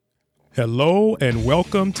Hello and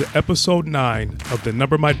welcome to episode 9 of the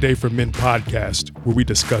Number My Day for Men podcast, where we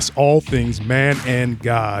discuss all things man and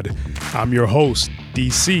God. I'm your host,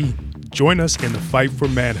 DC. Join us in the fight for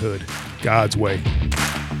manhood, God's way.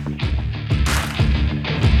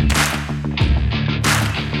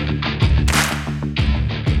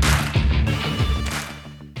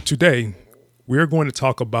 Today, we're going to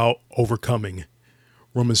talk about overcoming.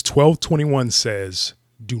 Romans 12:21 says,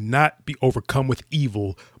 "Do not be overcome with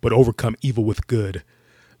evil, but overcome evil with good."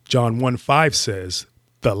 John 1:5 says,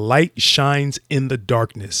 "The light shines in the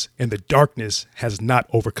darkness, and the darkness has not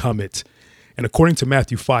overcome it." And according to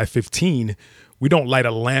Matthew 5:15, we don't light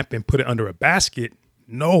a lamp and put it under a basket.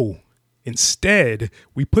 No. Instead,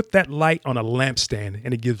 we put that light on a lampstand,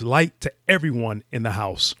 and it gives light to everyone in the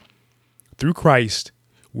house. Through Christ,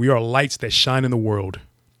 we are lights that shine in the world.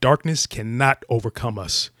 Darkness cannot overcome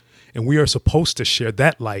us, and we are supposed to share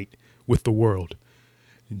that light with the world.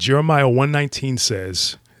 Jeremiah 1:19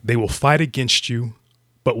 says, "They will fight against you,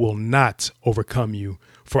 but will not overcome you.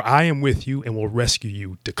 For I am with you and will rescue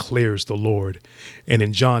you, declares the Lord." And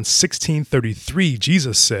in John 16:33,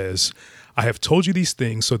 Jesus says, "I have told you these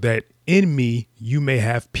things so that in me you may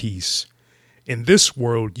have peace. In this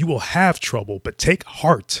world you will have trouble, but take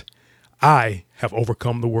heart. I have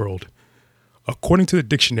overcome the world." According to the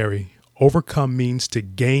dictionary, overcome means to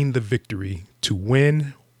gain the victory, to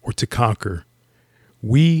win, or to conquer.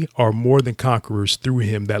 We are more than conquerors through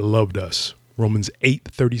him that loved us. Romans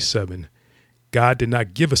 8:37. God did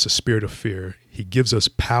not give us a spirit of fear. He gives us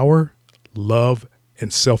power, love,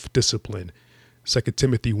 and self-discipline. 2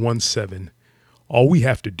 Timothy 1:7. All we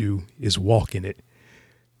have to do is walk in it.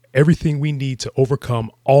 Everything we need to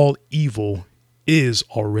overcome all evil is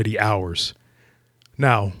already ours.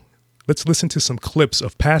 Now, let's listen to some clips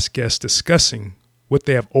of past guests discussing what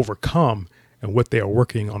they have overcome and what they are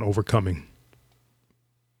working on overcoming.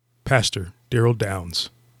 Pastor Daryl Downs.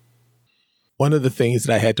 One of the things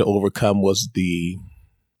that I had to overcome was the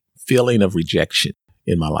feeling of rejection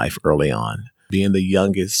in my life early on. Being the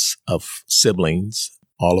youngest of siblings,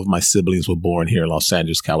 all of my siblings were born here in Los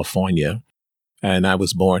Angeles, California, and I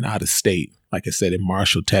was born out of state, like I said, in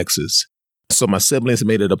Marshall, Texas. So my siblings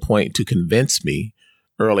made it a point to convince me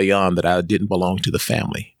early on that I didn't belong to the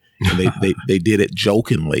family. And they did it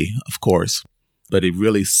jokingly, of course, but it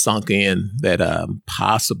really sunk in that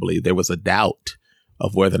possibly there was a doubt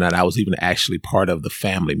of whether or not I was even actually part of the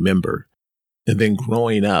family member. And then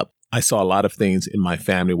growing up, I saw a lot of things in my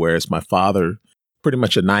family, whereas my father, pretty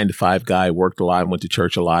much a 9-to-5 guy, worked a lot, went to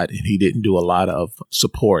church a lot, and he didn't do a lot of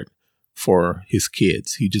support for his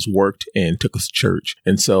kids. He just worked and took us to church.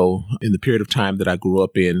 And so in the period of time that I grew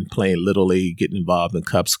up in, playing Little League, getting involved in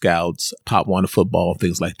Cub Scouts, Pop Warner football,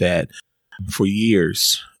 things like that, for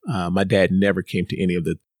years, my dad never came to any of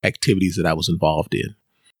the activities that I was involved in.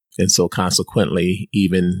 And so consequently,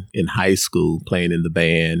 even in high school, playing in the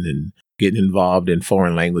band and getting involved in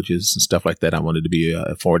foreign languages and stuff like that, I wanted to be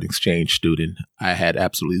a foreign exchange student. I had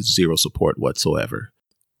absolutely zero support whatsoever.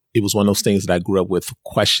 It was one of those things that I grew up with,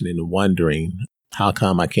 questioning and wondering, how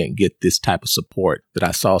come I can't get this type of support that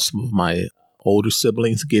I saw some of my older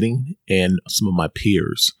siblings getting and some of my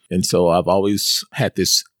peers. And so I've always had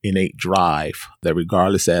this innate drive that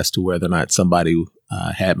regardless as to whether or not somebody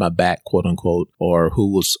had my back, quote unquote, or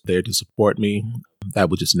who was there to support me, that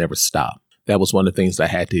would just never stop. That was one of the things I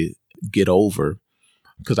had to get over,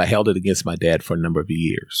 because I held it against my dad for a number of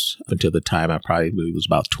years, up until the time I probably was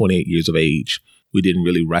about 28 years of age. We didn't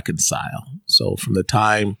really reconcile. So from the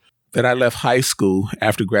time that I left high school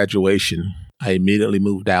after graduation, I immediately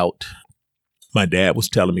moved out. My dad was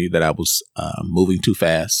telling me that I was moving too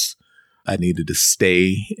fast. I needed to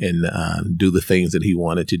stay and do the things that he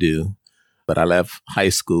wanted to do. But I left high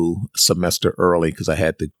school a semester early because I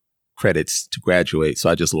had the credits to graduate. So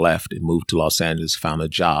I just left and moved to Los Angeles, found a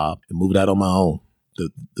job, and moved out on my own.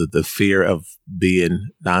 The fear of being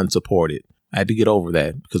non-supported. I had to get over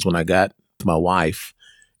that, because when I got to my wife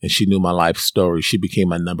and she knew my life story, she became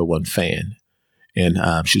my number one fan. And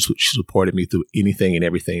she supported me through anything and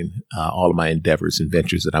everything, all of my endeavors and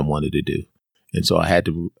ventures that I wanted to do. And so I had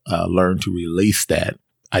to learn to release that.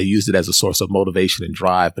 I used it as a source of motivation and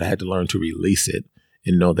drive, but I had to learn to release it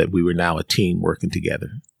and know that we were now a team working together.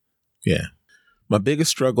 Yeah. My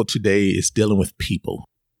biggest struggle today is dealing with people.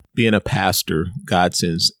 Being a pastor, God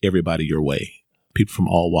sends everybody your way, people from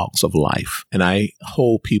all walks of life. And I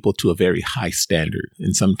hold people to a very high standard.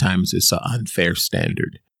 And sometimes it's an unfair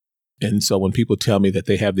standard. And so when people tell me that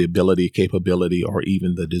they have the ability, capability, or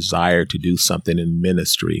even the desire to do something in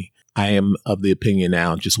ministry, I am of the opinion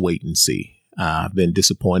now, just wait and see. I've been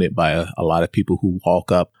disappointed by a lot of people who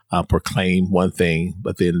walk up, proclaim one thing,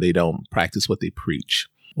 but then they don't practice what they preach.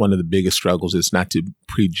 one of the biggest struggles is not to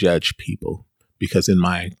prejudge people, because in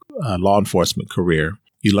my law enforcement career,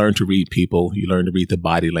 you learn to read people, you learn to read the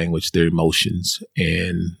body language, their emotions,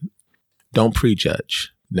 and don't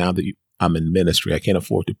prejudge. Now that I'm in ministry, I can't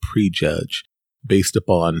afford to prejudge based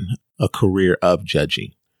upon a career of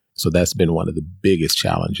judging. So that's been one of the biggest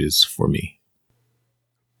challenges for me.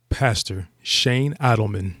 Pastor Shane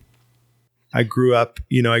Idleman. I grew up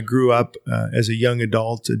as a young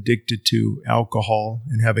adult addicted to alcohol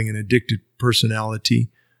and having an addicted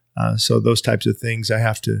personality. So those types of things I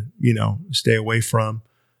have to, stay away from.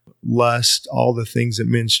 Lust, all the things that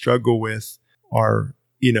men struggle with are,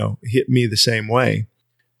 hit me the same way.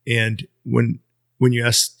 And when you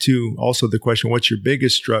ask too, also the question, what's your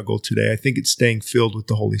biggest struggle today? I think it's staying filled with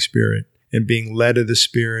the Holy Spirit and being led of the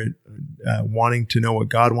Spirit, wanting to know what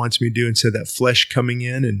God wants me to do, instead of that flesh coming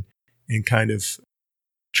in and kind of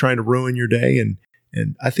trying to ruin your day.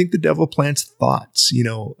 And I think the devil plants thoughts,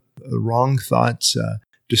 wrong thoughts,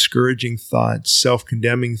 discouraging thoughts,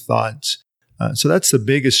 self-condemning thoughts. So that's the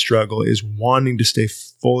biggest struggle, is wanting to stay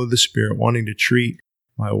full of the Spirit, wanting to treat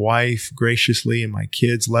my wife graciously and my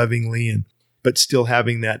kids lovingly, but still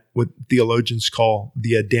having that, what theologians call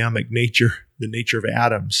the Adamic nature, the nature of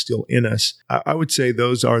Adam still in us. I would say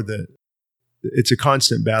those are it's a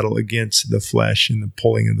constant battle against the flesh and the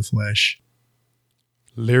pulling of the flesh.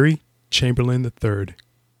 Larry Chamberlain III.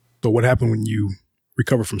 So what happened when you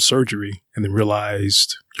recovered from surgery and then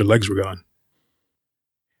realized your legs were gone?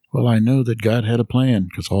 Well, I know that God had a plan,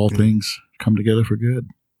 because all things come together for good.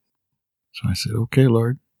 So I said, okay,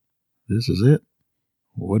 Lord, this is it.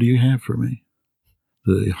 What do you have for me?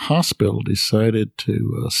 The hospital decided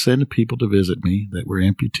to send people to visit me that were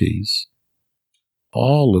amputees.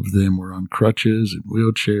 All of them were on crutches and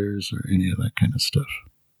wheelchairs or any of that kind of stuff.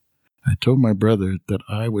 I told my brother that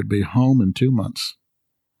I would be home in 2 months.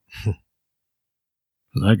 Because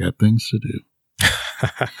I got things to do.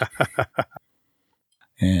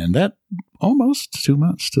 And that almost 2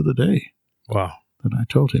 months to the day. Wow. That I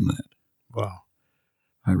told him that. Wow.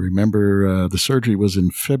 I remember the surgery was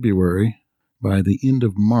in February. By the end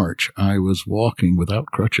of March, I was walking without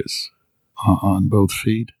crutches on both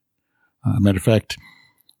feet. Matter of fact,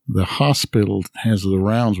 the hospital has the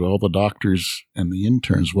rounds where all the doctors and the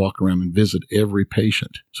interns walk around and visit every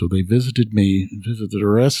patient. So they visited me and visited the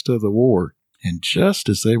rest of the ward. And just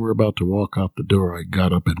as they were about to walk out the door, I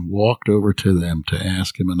got up and walked over to them to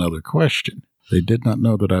ask him another question. They did not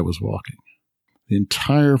know that I was walking. The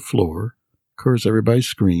entire floor, of course, everybody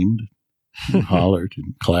screamed and hollered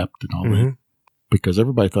and clapped and all that, because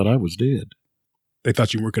everybody thought I was dead. They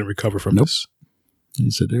thought you weren't going to recover from this?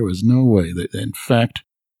 He said there was no way. In fact,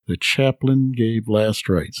 the chaplain gave last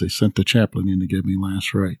rites. They sent the chaplain in to give me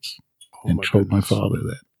last rites and told my father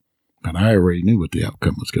that. But I already knew what the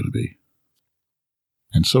outcome was going to be.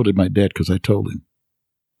 And so did my dad, because I told him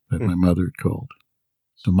that my mother had called.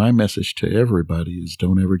 So my message to everybody is,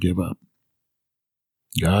 don't ever give up.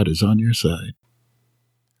 God is on your side.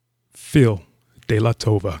 Phil De La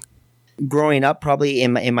Tova. Growing up, probably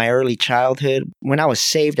in my early childhood, when I was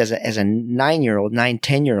saved as a 10-year-old,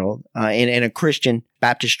 in a Christian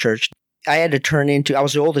Baptist church, I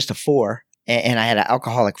was the oldest of four, and I had an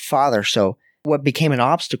alcoholic father. So what became an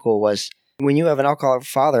obstacle was, when you have an alcoholic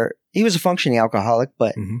father, he was a functioning alcoholic,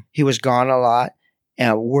 but he was gone a lot,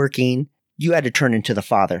 working. You had to turn into the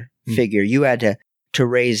father figure. You had to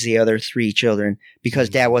raise the other three children, because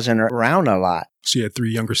dad wasn't around a lot. So you had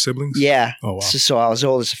three younger siblings? Yeah. Oh, wow. So I was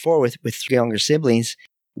oldest of four with three younger siblings.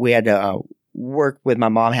 We had to work with, my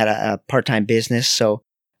mom had a part-time business. So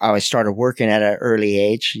I started working at an early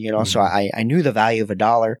age, so I knew the value of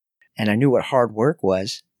 $1, and I knew what hard work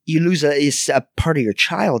was. You lose it's a part of your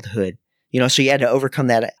childhood, so you had to overcome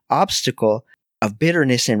that obstacle of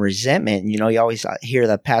bitterness and resentment. You always hear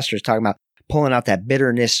the pastors talking about pulling out that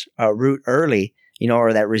bitterness root early,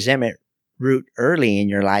 or that resentment root early in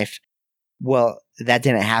your life. Well, that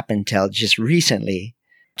didn't happen till just recently.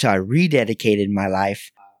 So I rededicated my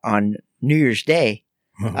life on New Year's Day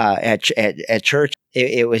at church.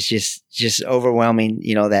 It was just overwhelming,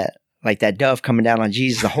 that like that dove coming down on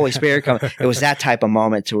Jesus, the Holy Spirit coming. It was that type of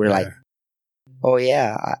moment to where like, oh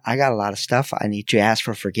yeah, I got a lot of stuff I need to ask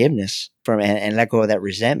for forgiveness from, and let go of that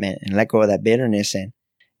resentment and let go of that bitterness,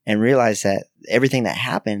 and realize that everything that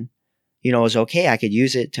happened, was okay. I could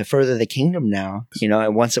use it to further the kingdom now,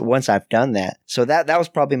 and once I've done that. So that was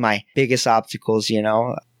probably my biggest obstacles,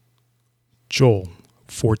 Joel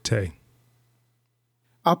Forte.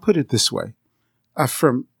 I'll put it this way.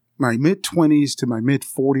 From my mid-20s to my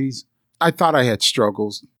mid-40s, I thought I had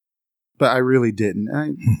struggles, but I really didn't.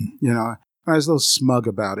 I was a little smug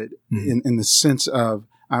about it in the sense of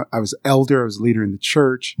I was elder. I was a leader in the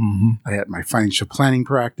church. Mm-hmm. I had my financial planning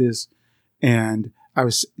practice, and I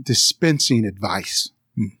was dispensing advice.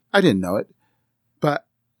 I didn't know it, but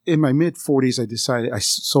in my mid 40s, I decided I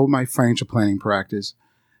sold my financial planning practice,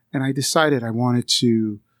 and I decided I wanted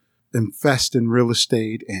to invest in real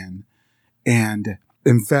estate and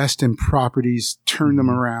invest in properties, turn them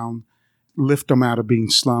around, lift them out of being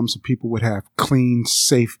slums so people would have clean,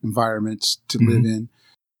 safe environments to live in.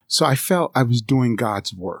 So I felt I was doing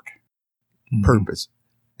God's work, purpose.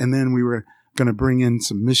 And then we were going to bring in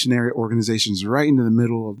some missionary organizations right into the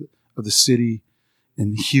middle of the city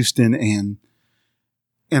in Houston. And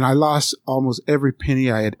I lost almost every penny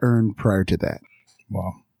I had earned prior to that.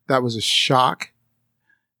 Wow. That was a shock.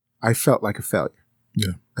 I felt like a failure.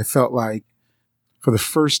 Yeah. I felt like for the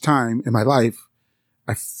first time in my life,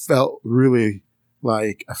 I felt really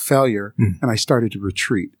like a failure, and I started to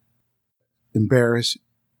retreat. Embarrassed,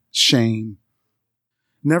 shame,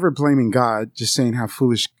 never blaming God, just saying how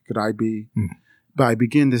foolish could I be. But I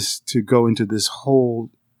begin to go into this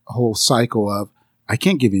whole cycle of, I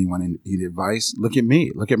can't give anyone any advice. Look at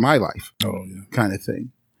me. Look at my life. Oh, yeah. Kind of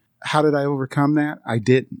thing. How did I overcome that? I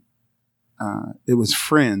didn't. It was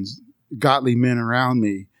friends, godly men around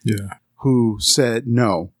me who said,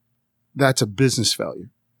 no, that's a business failure.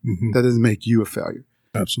 That doesn't make you a failure.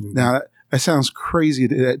 Absolutely. Now, that sounds crazy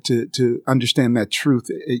to understand that truth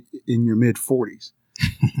in your mid 40s.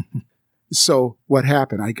 So what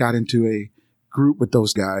happened? I got into a group with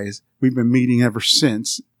those guys. We've been meeting ever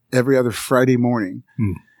since, every other Friday morning.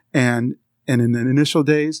 And in the initial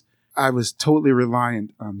days, I was totally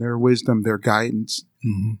reliant on their wisdom, their guidance,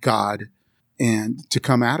 God, and to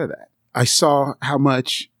come out of that. I saw how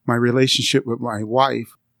much my relationship with my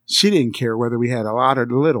wife, she didn't care whether we had a lot or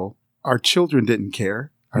little. Our children didn't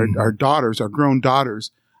care. Our daughters, our grown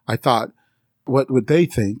daughters, I thought, what would they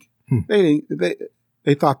think? They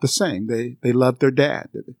thought the same. They loved their dad.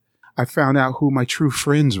 I found out who my true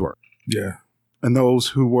friends were. Yeah. And those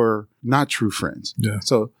who were not true friends. Yeah.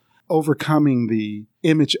 So overcoming the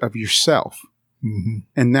image of yourself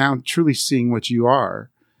and now truly seeing what you are,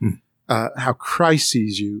 how Christ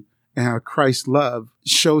sees you and how Christ's love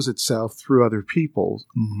shows itself through other people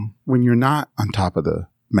when you're not on top of the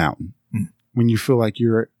mountain, when you feel like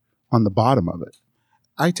you're on the bottom of it.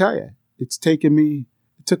 I tell you, it took me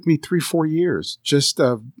 3-4 years just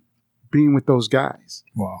of being with those guys.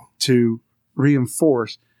 Wow. To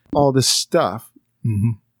reinforce all this stuff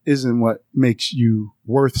isn't what makes you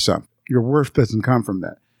worth something. Your worth doesn't come from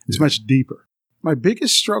that. It's much deeper. My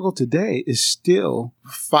biggest struggle today is still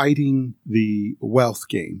fighting the wealth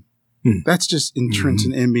game. That's just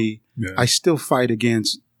intrinsic in me. Yeah. I still fight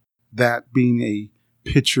against that being a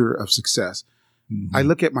picture of success. I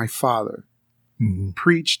look at my father,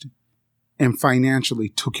 preached and financially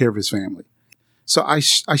took care of his family. So I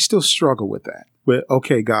still struggle with that. With,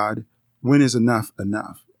 okay, God, when is enough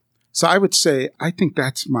enough? So I would say, I think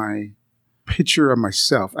that's my picture of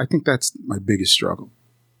myself. I think that's my biggest struggle.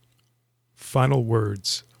 Final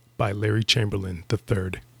words by Larry Chamberlain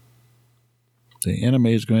III. The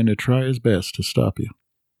enemy is going to try his best to stop you,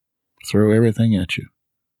 throw everything at you.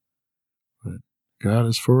 But God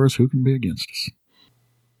is for us. Who can be against us?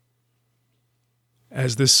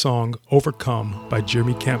 As this song, Overcome by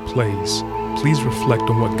Jeremy Camp plays, please reflect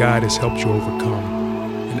on what God has helped you overcome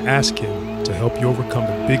and ask Him to help you overcome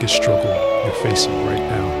the biggest struggle you're facing right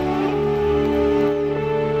now.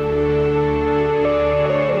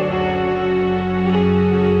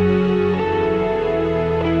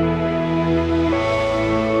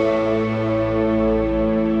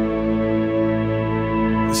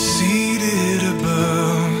 Seated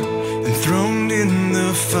above, enthroned in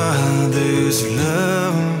the Father's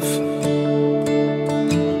love,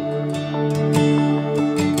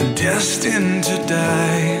 destined to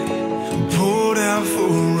die, poured out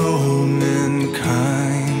for all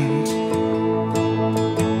mankind.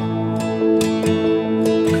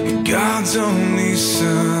 God's only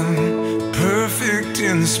Son, perfect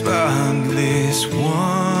and spotless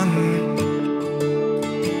one.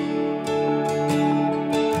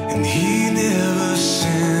 And He never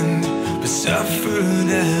sinned, but suffered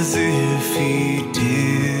as if He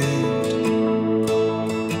did.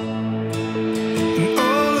 And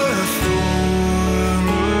all authority,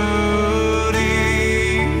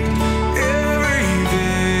 every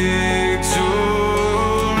victory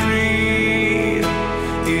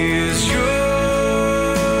is yours.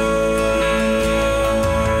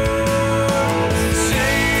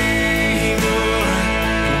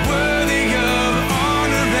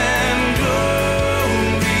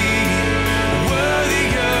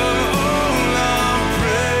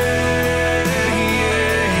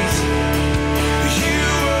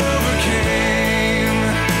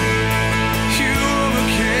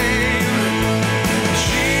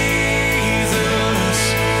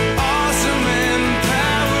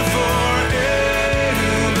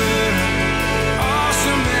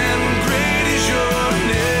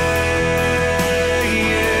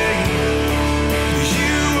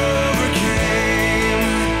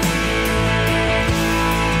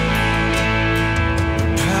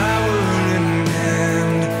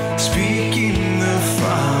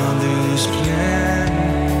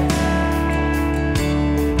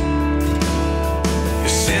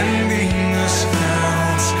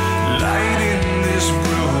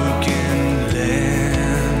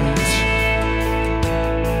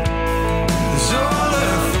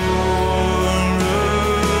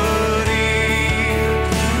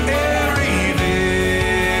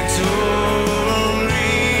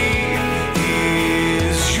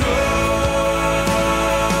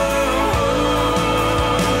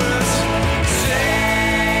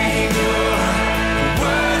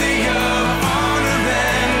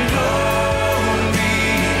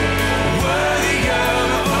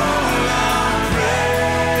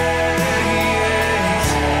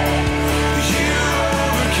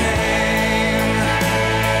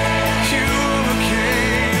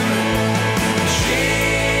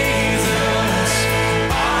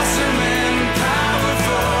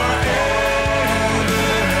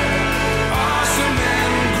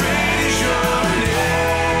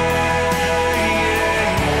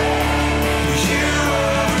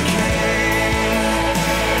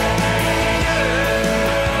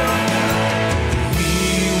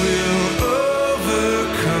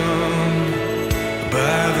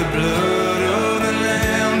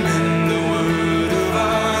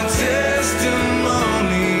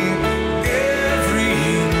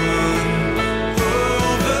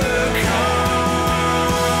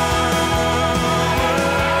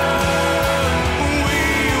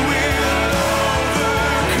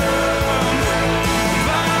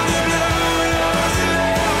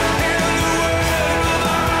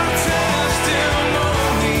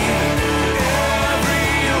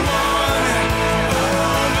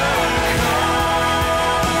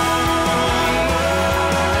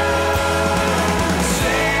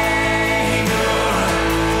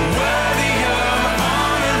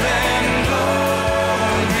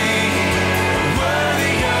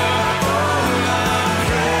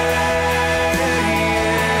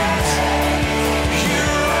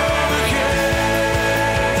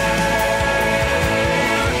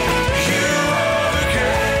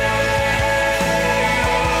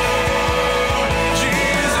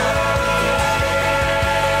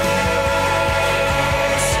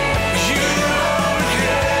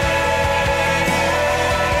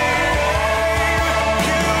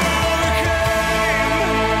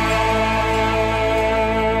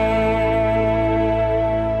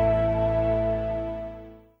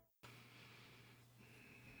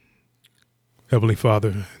 Heavenly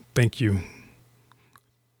Father, thank you.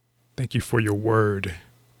 Thank you for your word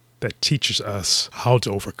that teaches us how to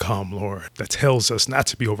overcome, Lord, that tells us not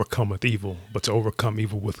to be overcome with evil, but to overcome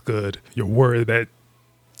evil with good. Your word that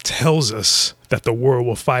tells us that the world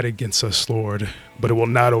will fight against us, Lord, but it will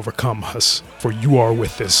not overcome us, for you are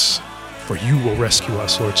with us, for you will rescue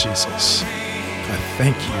us, Lord Jesus. I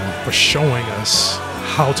thank you for showing us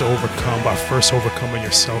how to overcome by first overcoming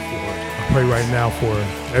yourself, Lord. I pray right now for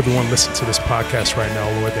everyone listening to this podcast right now,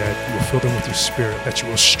 Lord, that you will fill them with your spirit, that you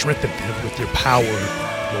will strengthen them with your power,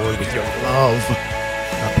 Lord, with your love.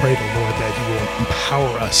 I pray, Lord, that you will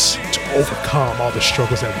empower us to overcome all the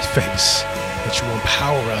struggles that we face, that you will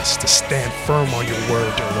empower us to stand firm on your word,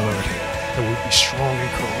 dear Lord, that we'll be strong and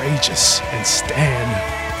courageous and stand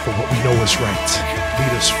for what we know is right.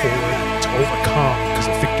 Lead us forward to overcome, because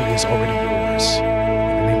the victory is already yours.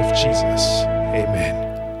 In the name of Jesus, amen.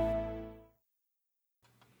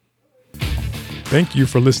 Thank you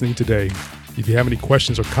for listening today. If you have any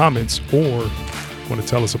questions or comments, or want to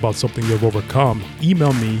tell us about something you've overcome,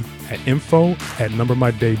 email me at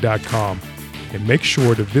info@numbermyday.com, and make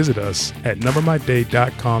sure to visit us at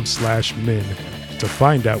numbermyday.com/men to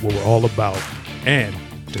find out what we're all about and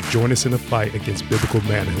to join us in the fight against biblical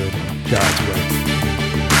manhood God's way.